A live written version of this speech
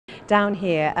down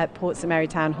here at PSM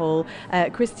Town Hall.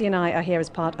 Christy and I are here as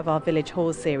part of our Village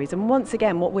Hall series, and once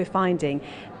again what we're finding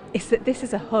is that this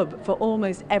is a hub for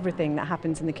almost everything that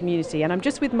happens in the community. And I'm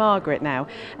just with Margaret now,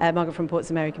 Margaret from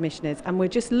PSM Commissioners, and we're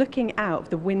just looking out of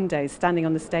the windows, standing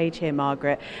on the stage here,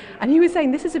 Margaret. And you were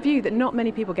saying this is a view that not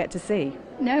many people get to see.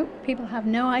 No, people have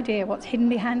no idea what's hidden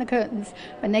behind the curtains.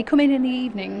 When they come in the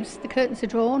evenings, the curtains are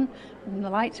drawn and the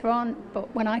lights are on,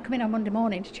 but when I come in on Monday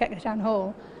morning to check the town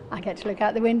hall, I get to look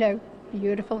out the window.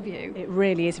 Beautiful view. It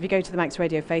really is. If you go to the Manx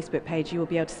Radio Facebook page, you will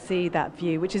be able to see that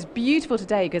view, which is beautiful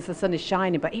today because the sun is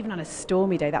shining, but even on a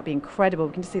stormy day, that'd be incredible.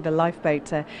 We can just see the lifeboat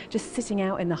just sitting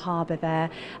out in the harbour there.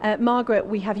 Margaret,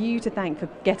 we have you to thank for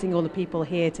getting all the people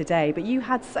here today, but you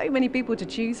had so many people to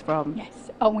choose from. Yes,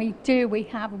 and we do. We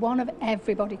have one of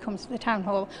everybody comes to the town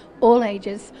hall, all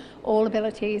ages, all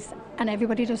abilities, and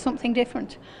everybody does something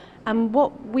different. And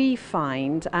what we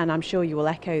find, and I'm sure you will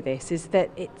echo this, is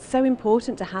that it's so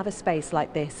important to have a space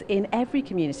like this in every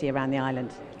community around the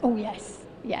island. Oh yes,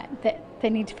 yeah, they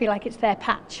need to feel like it's their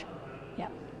patch. Yeah.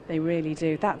 They really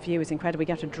do. That view is incredible.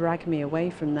 You have to drag me away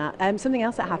from that. Something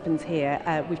else that happens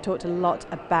here, we've talked a lot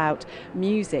about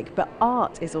music, but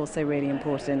art is also really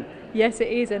important. Yes, it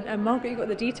is. And Margaret, you've got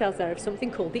the details there of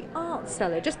something called the Art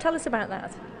Cellar. Just tell us about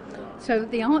that. So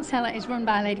the Art Cellar is run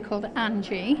by a lady called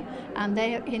Angie, and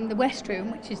they're in the West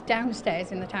Room, which is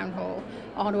downstairs in the Town Hall,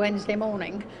 on a Wednesday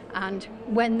morning. And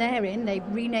when they're in, they've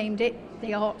renamed it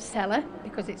the Art Cellar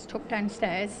because it's tucked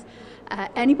downstairs.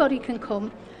 Anybody can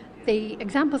come. The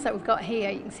examples that we've got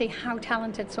here, you can see how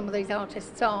talented some of these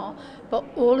artists are, but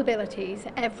all abilities,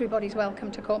 everybody's welcome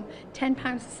to come.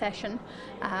 £10 a session,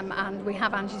 and we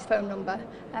have Angie's phone number,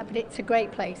 but it's a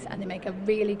great place and they make a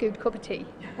really good cup of tea.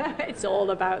 It's all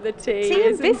about the tea. Tea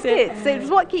and biscuits, it's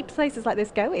what keeps places like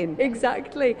this going.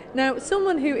 Exactly. Now,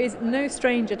 someone who is no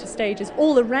stranger to stages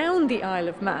all around the Isle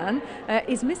of Man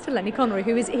is Mr. Lenny Conroy,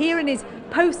 who is here in his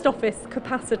post office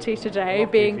capacity today,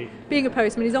 being a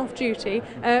postman. He's off duty.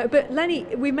 But Lenny,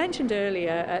 we mentioned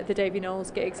earlier the Davy Knowles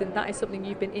gigs, and that is something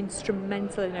you've been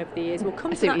instrumental in over the years. We'll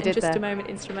come to that in just a moment.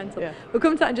 Instrumental. Yeah. We'll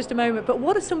come to that in just a moment. But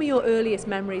what are some of your earliest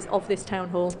memories of this town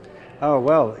hall? Oh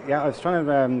well, yeah. I was trying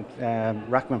to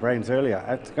rack my brains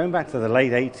earlier. Going back to the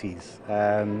late '80s,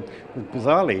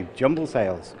 bizarrely, jumble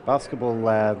sales,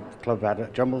 basketball club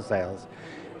had jumble sales,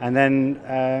 and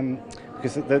then.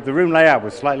 Because the room layout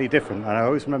was slightly different, and I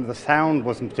always remember the sound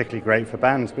wasn't particularly great for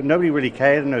bands, but nobody really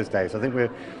cared in those days. I think we're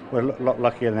a lot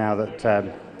luckier now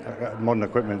that modern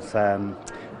equipment's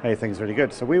made things really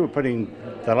good. So we were putting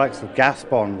the likes of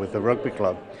Gasp on with the rugby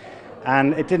club,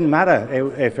 and it didn't matter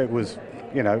if it was,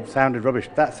 sounded rubbish.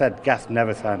 That said, Gasp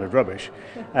never sounded rubbish.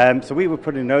 So we were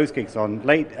putting those gigs on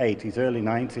late 80s, early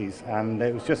 90s, and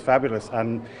it was just fabulous.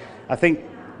 And I think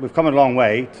we've come a long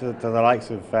way to the likes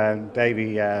of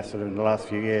Davy sort of in the last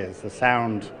few years. The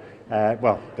sound,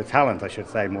 the talent, I should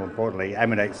say, more importantly,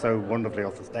 emanates so wonderfully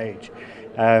off the stage.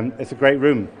 It's a great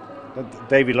room.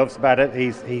 Davy loves about it.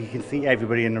 He can see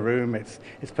everybody in the room. It's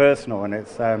personal and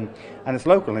it's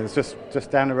local. And it's just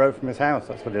down the road from his house.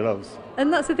 That's what he loves.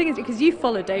 And that's the thing, is because you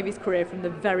followed Davy's career from the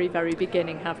very, very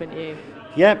beginning, haven't you?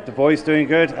 Yeah, the boy's doing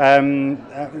good.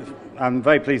 I'm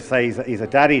very pleased to say he's a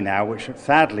daddy now, which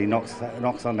sadly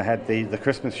knocks on the head the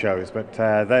Christmas shows. But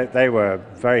they were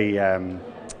very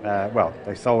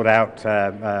they sold out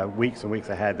weeks and weeks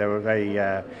ahead. They were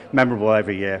very memorable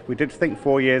every year. We did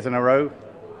 4 years in a row.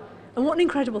 And what an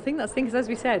incredible thing that's, because as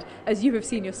we said, as you have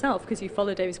seen yourself, because you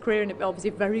followed Davy's career and obviously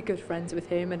very good friends with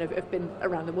him and have been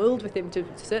around the world with him to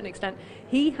a certain extent,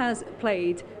 he has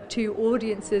played to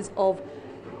audiences of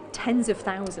tens of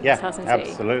thousands, hasn't he?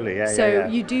 Absolutely, yeah. So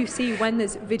you do see when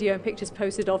there's video and pictures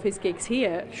posted of his gigs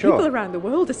here, sure. People around the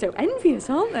world are so envious,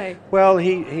 aren't they? Well,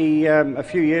 he a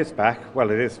few years back,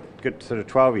 it is good sort of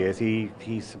 12 years,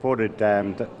 he supported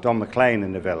Don McLean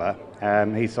in the Villa.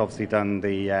 He's obviously done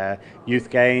the youth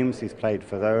games, he's played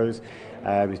for those.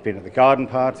 He's been at the garden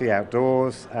party,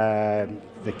 outdoors,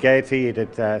 the Gaiety he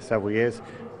did several years.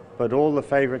 But all the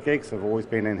favourite gigs have always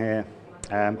been in here.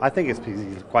 I think it's because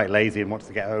he's quite lazy and wants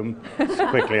to get home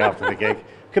quickly after the gig.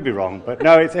 Could be wrong, but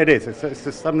no, it is. It's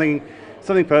just something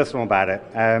personal about it.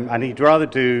 And he'd rather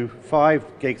do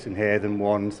 5 gigs in here than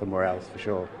 1 somewhere else, for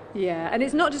sure. Yeah, and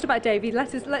it's not just about Davy.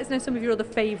 Let us know some of your other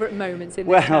favourite moments in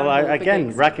this. Well,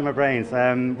 again, racking my brains.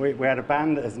 We had a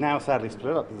band that has now sadly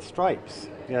split up, the Stripes,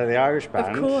 the Irish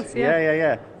band. Of course, yeah.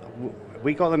 Yeah.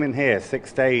 We got them in here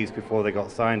 6 days before they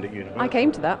got signed at Universal. I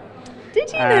came to that.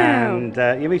 Did you and,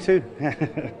 know? Yeah, me too.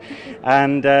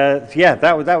 And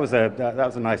that was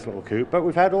a nice little coup. But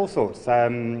we've had all sorts.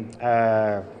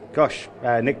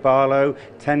 Nick Barlow,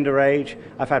 Tender Age.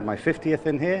 I've had my 50th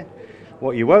in here.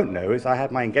 What you won't know is I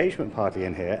had my engagement party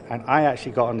in here, and I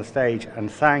actually got on the stage and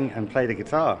sang and played a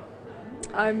guitar.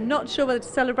 I'm not sure whether to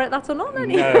celebrate that or not,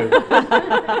 Lenny.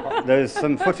 No. There's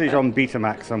some footage on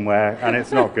Betamax somewhere, and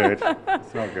it's not good.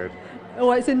 It's not good. Oh,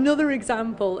 it's another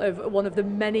example of one of the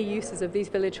many uses of these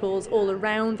village halls all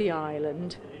around the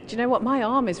island. Do you know what? My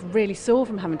arm is really sore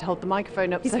from having to hold the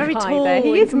microphone up He's so very high tall there. He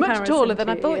in is much comparison taller than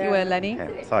to I thought you you, were, Lenny.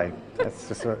 Yeah, sorry. It's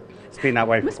just it's been that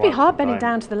way It for must quite be hard some bending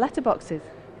time. down to the letterboxes.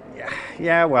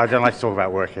 Yeah, well, I don't like to talk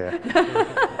about work here.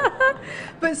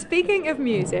 But speaking of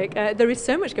music, there is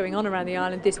so much going on around the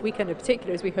island this weekend in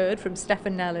particular, as we heard from Steph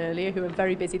and Nell earlier, who are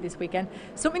very busy this weekend.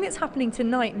 Something that's happening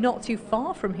tonight, not too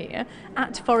far from here,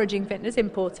 at Foraging Fitness in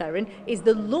Port Erin, is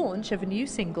the launch of a new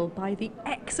single by the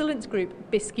excellent group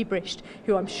Bisky Brisht,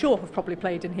 who I'm sure have probably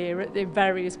played in here at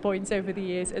various points over the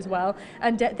years as well.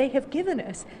 And they have given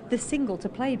us the single to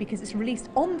play because it's released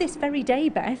on this very day,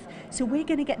 Beth. So we're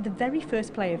going to get the very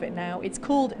first play of it now. It's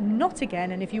called Not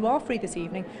Again, and if you are free this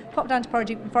evening, pop down to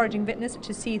Foraging Fitness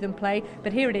to see them play.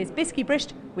 But here it is, Bisky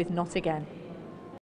Brisht with Not Again.